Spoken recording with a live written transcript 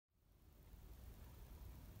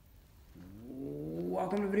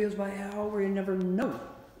Welcome to Videos by Al, where you never know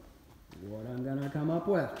what I'm gonna come up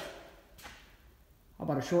with. How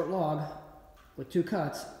about a short log with two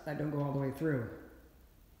cuts that don't go all the way through?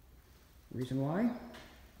 Reason why?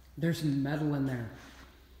 There's some metal in there.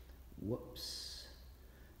 Whoops.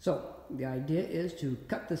 So the idea is to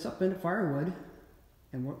cut this up into firewood,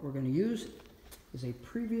 and what we're going to use is a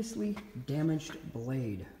previously damaged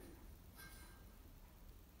blade.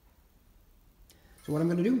 So what I'm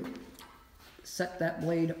going to do, set that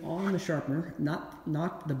blade on the sharpener,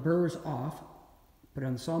 knock the burrs off, put it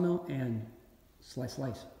on the sawmill, and slice.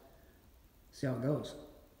 See how it goes.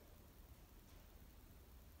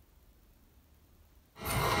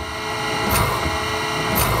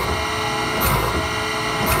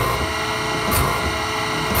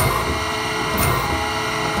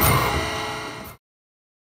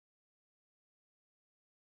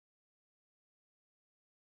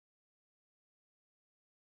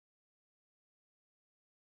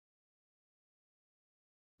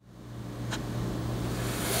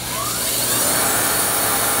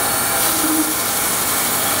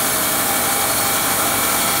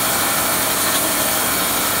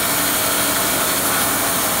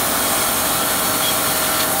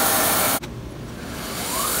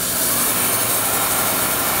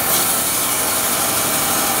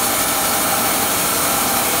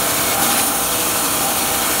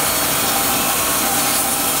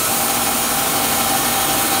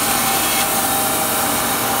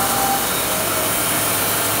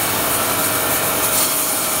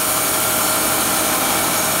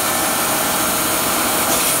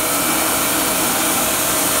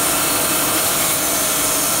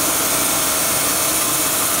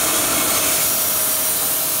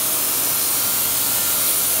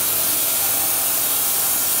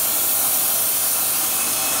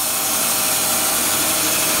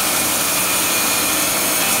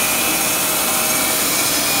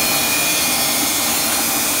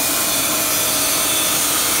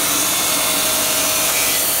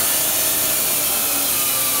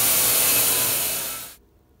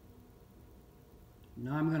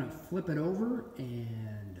 Now I'm going to flip it over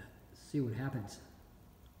and see what happens.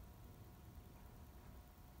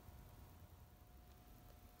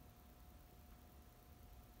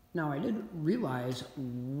 Now I did realize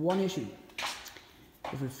one issue.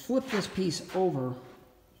 If we flip this piece over,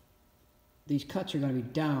 these cuts are going to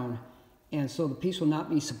be down, and so the piece will not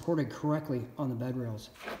be supported correctly on the bed rails.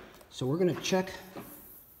 So we're going to check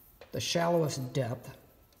the shallowest depth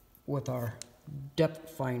with our depth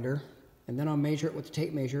finder. And then I'll measure it with the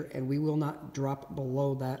tape measure, and we will not drop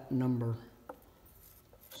below that number.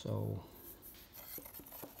 So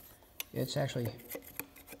it's actually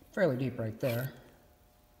fairly deep right there.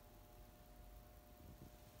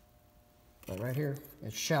 But right here,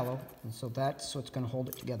 it's shallow, and so that's what's going to hold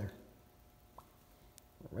it together.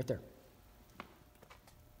 Right there.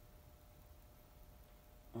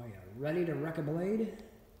 Oh yeah, ready to wreck a blade?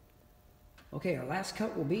 Okay, our last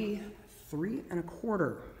cut will be 3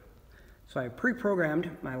 1/4. So I pre-programmed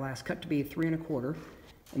my last cut to be 3 1/4,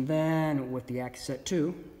 and then with the axe set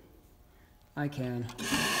 2, I can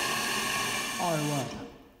auto up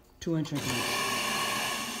 2-inch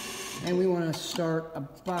increments. And we want to start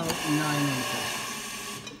about 9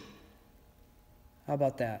 inches. How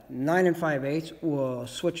about that? 9 5/8. We'll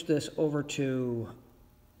switch this over to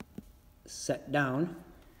set down,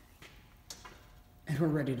 and we're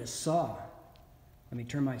ready to saw. Let me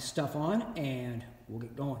turn my stuff on, and we'll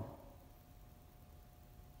get going.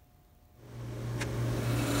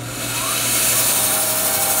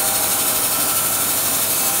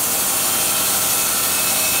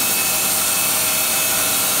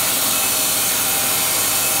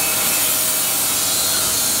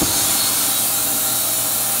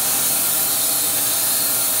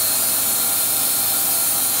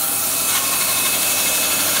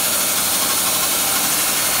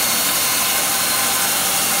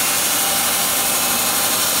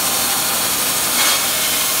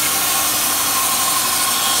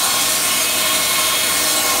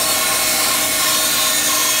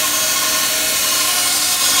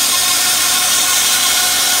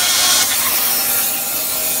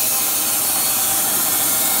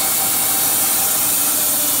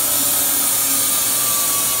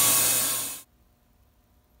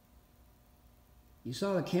 You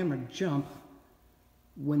saw the camera jump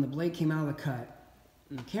when the blade came out of the cut.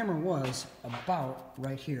 And the camera was about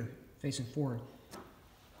right here, facing forward.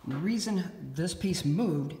 And the reason this piece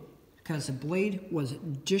moved, because the blade was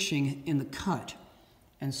dishing in the cut.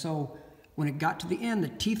 And so when it got to the end, the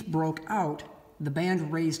teeth broke out, the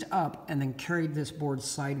band raised up, and then carried this board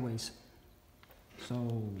sideways.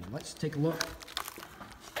 So let's take a look.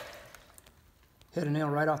 Hit a nail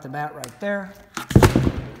right off the bat right there.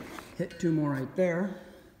 Hit 2 more right there.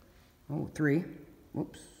 Oh, 3.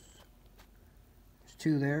 Whoops. There's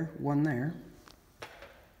 2 there, 1 there,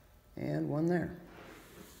 and 1 there.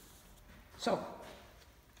 So,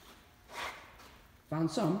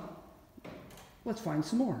 found some. Let's find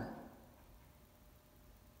some more.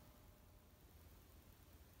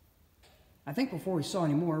 I think before we saw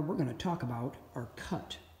any more, we're going to talk about our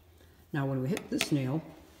cut. Now, when we hit this nail,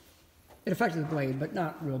 it affected the blade, but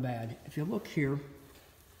not real bad. If you look here,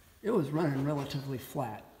 it was running relatively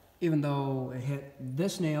flat, even though it hit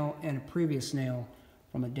this nail and a previous nail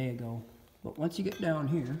from a day ago. But once you get down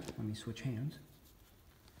here, let me switch hands,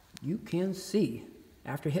 you can see,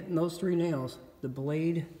 after hitting those 3 nails, the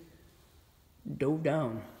blade dove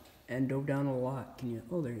down, and dove down a lot. Can you,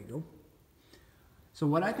 oh, there you go. So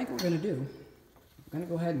what I think we're going to do, we're going to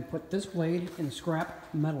go ahead and put this blade in the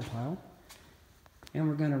scrap metal pile, and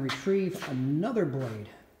we're going to retrieve another blade.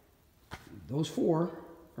 Those 4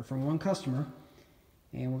 are from one customer,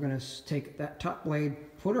 and we're going to take that top blade,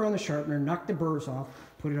 put her on the sharpener, knock the burrs off,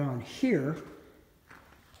 put it on here,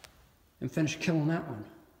 and finish killing that one.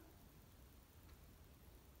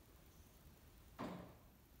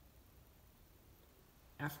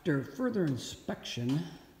 After further inspection,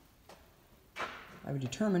 I've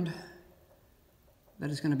determined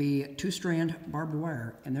that it's going to be 2-strand barbed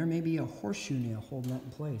wire, and there may be a horseshoe nail holding that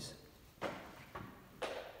in place.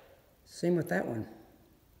 Same with that one.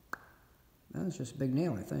 That's just a big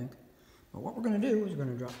nail, I think. But what we're going to do is we're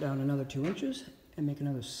going to drop down another 2 inches and make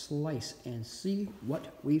another slice and see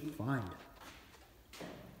what we find.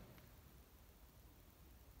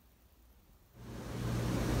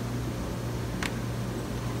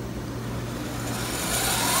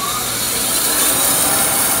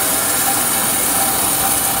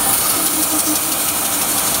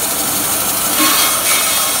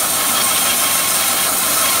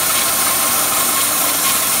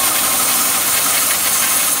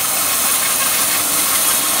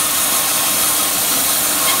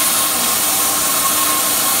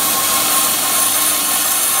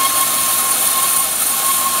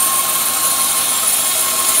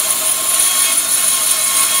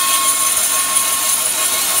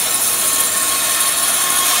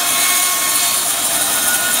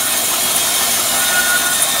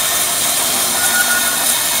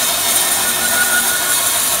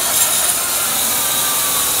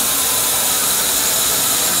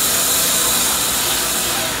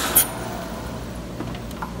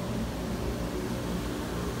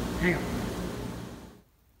 Hang on.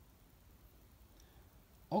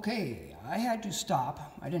 Okay, I had to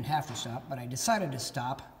stop. I didn't have to stop, but I decided to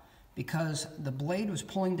stop because the blade was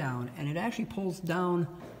pulling down, and it actually pulls down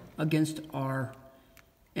against our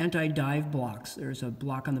anti-dive blocks. There's a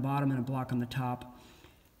block on the bottom and a block on the top,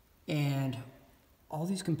 and all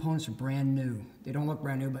these components are brand new. They don't look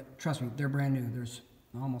brand new, but trust me, they're brand new. There's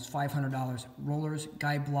almost $500. Rollers,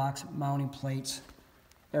 guide blocks, mounting plates,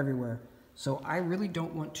 everywhere. So I really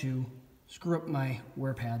don't want to screw up my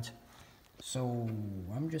wear pads. So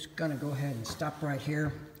I'm just gonna go ahead and stop right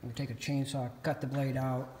here. I'm gonna take a chainsaw, cut the blade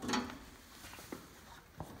out,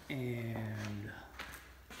 and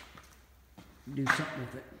do something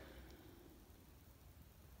with it.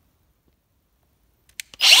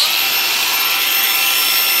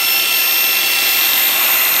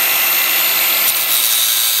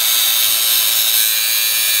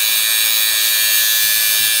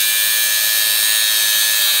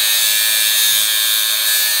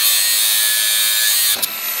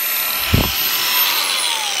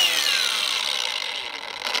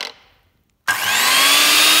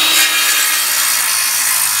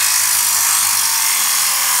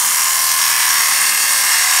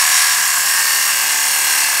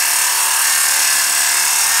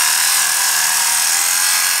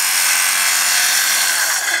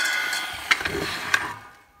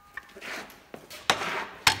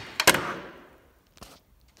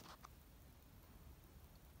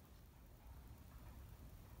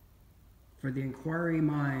 For the inquiry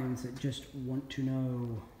minds that just want to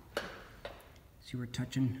know, see, we're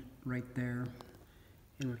touching right there,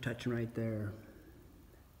 and we're touching right there,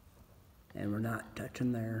 and we're not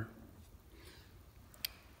touching there.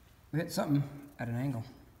 We hit something at an angle.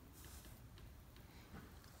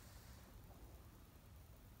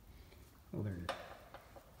 Oh, there it is.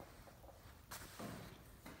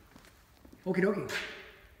 Okie dokie.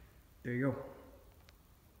 There you go.